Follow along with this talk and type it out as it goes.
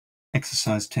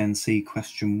Exercise 10C,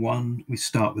 question 1. We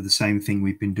start with the same thing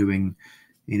we've been doing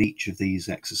in each of these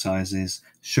exercises.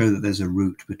 Show that there's a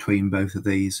root between both of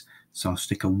these. So I'll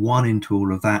stick a 1 into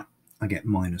all of that. I get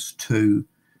 -2.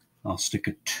 I'll stick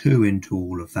a 2 into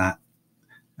all of that.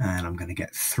 And I'm going to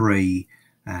get 3.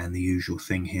 And the usual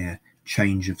thing here,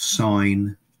 change of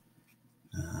sign.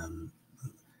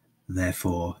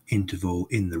 Therefore, interval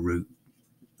in the root.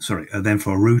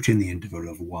 Therefore, root in the interval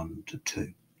of 1 to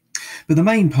 2. But the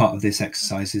main part of this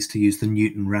exercise is to use the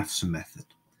Newton-Raphson method.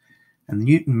 And the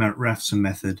Newton-Raphson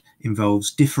method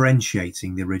involves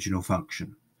differentiating the original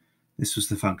function. This was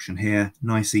the function here,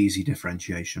 nice easy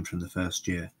differentiation from the first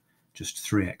year, just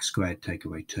 3x squared take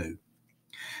away 2.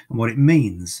 And what it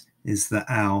means is that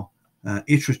our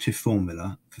iterative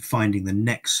formula for finding the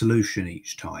next solution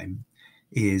each time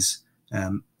is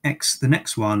the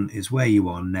next one is where you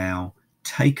are now,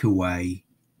 take away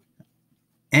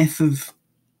f of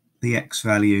the x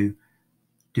value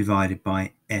divided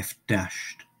by f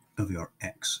dashed of your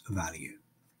x value.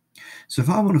 So if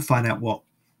I want to find out what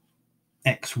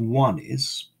x1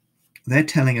 is, they're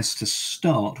telling us to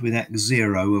start with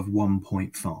x0 of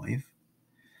 1.5.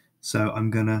 So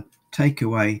I'm going to take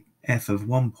away f of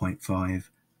 1.5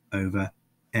 over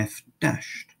f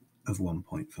dashed of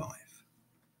 1.5.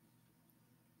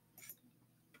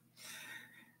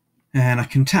 And I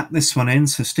can tap this one in,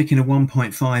 so sticking a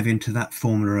 1.5 into that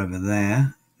formula over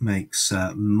there makes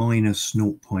minus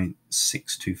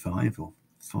 0.625 or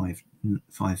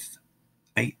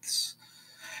 5/8.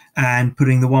 And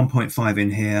putting the 1.5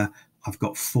 in here, I've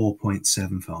got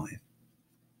 4.75.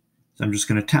 So I'm just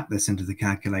going to tap this into the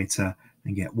calculator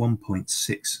and get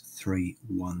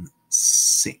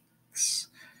 1.6316.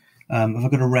 Have I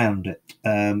got to round it?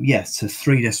 Yes, to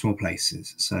 3 decimal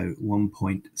places. So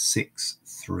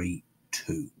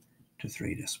 1.632 to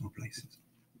 3 decimal places.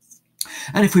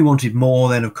 And if we wanted more,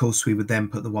 then of course we would then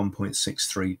put the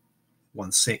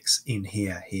 1.6316 in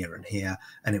here, here, and here,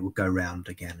 and it would go round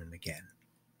again and again.